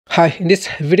Hi, in this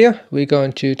video, we're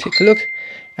going to take a look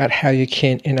at how you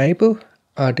can enable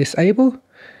or disable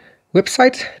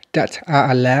websites that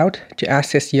are allowed to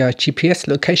access your GPS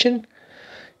location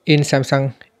in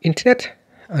Samsung Internet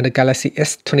on the Galaxy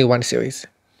S21 series.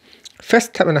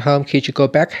 First, tap on the home key to go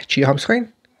back to your home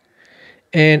screen.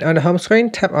 And on the home screen,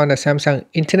 tap on the Samsung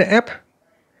Internet app.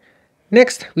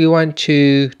 Next, we want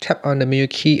to tap on the menu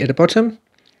key at the bottom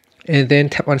and then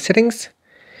tap on Settings.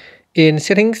 In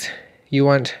Settings, you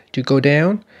want to go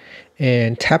down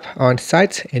and tap on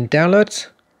Sites and Downloads.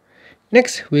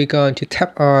 Next, we're going to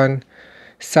tap on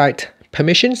Site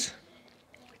Permissions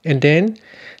and then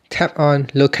tap on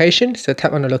Location. So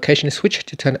tap on the location switch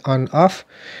to turn on off.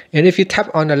 And if you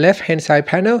tap on the left hand side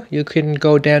panel, you can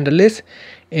go down the list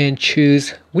and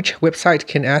choose which website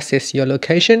can access your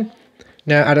location.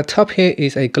 Now at the top here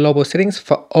is a global settings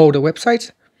for all the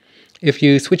websites. If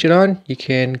you switch it on, you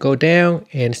can go down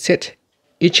and set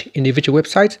each individual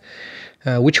website,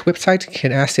 which website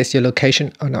can access your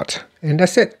location or not. And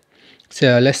that's it.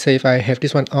 So let's say if I have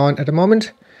this one on at the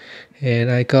moment and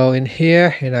I go in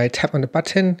here and I tap on the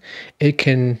button, it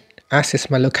can access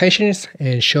my locations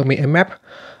and show me a map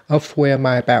of where I'm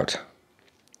about.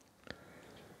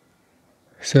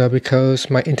 So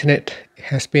because my internet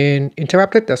has been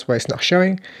interrupted, that's why it's not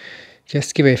showing.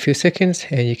 Just give it a few seconds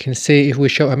and you can see if we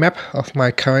show a map of my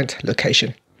current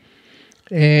location.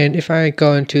 And if I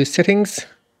go into settings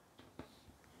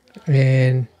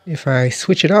and if I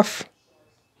switch it off,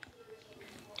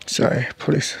 sorry,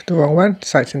 put this the wrong one,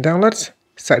 sites and downloads,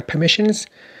 site permissions,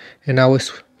 and I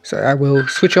will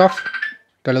switch off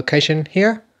the location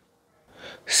here.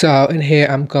 So in here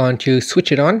I'm going to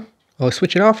switch it on or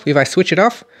switch it off. If I switch it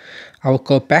off, I will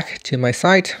go back to my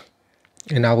site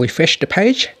and I'll refresh the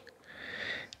page.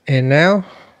 And now,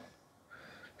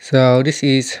 so this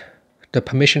is the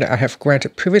permission that I have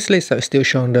granted previously, so it's still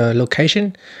showing the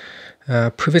location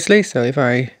previously. So if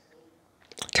I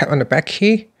tap on the back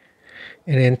key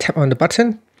and then tap on the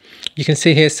button, you can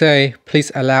see here say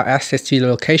please allow access to your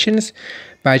locations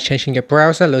by changing your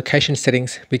browser location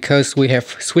settings. Because we have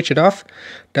switched it off,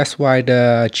 that's why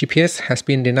the GPS has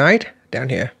been denied down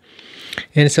here.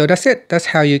 And so that's it. That's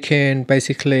how you can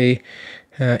basically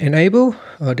enable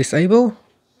or disable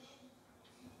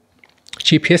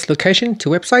GPS location to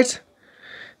websites.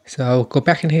 So I'll go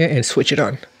back in here and switch it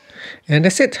on. And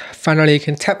that's it. Finally, you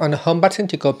can tap on the home button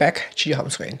to go back to your home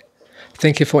screen.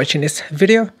 Thank you for watching this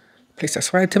video. Please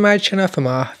subscribe to my channel for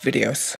more videos.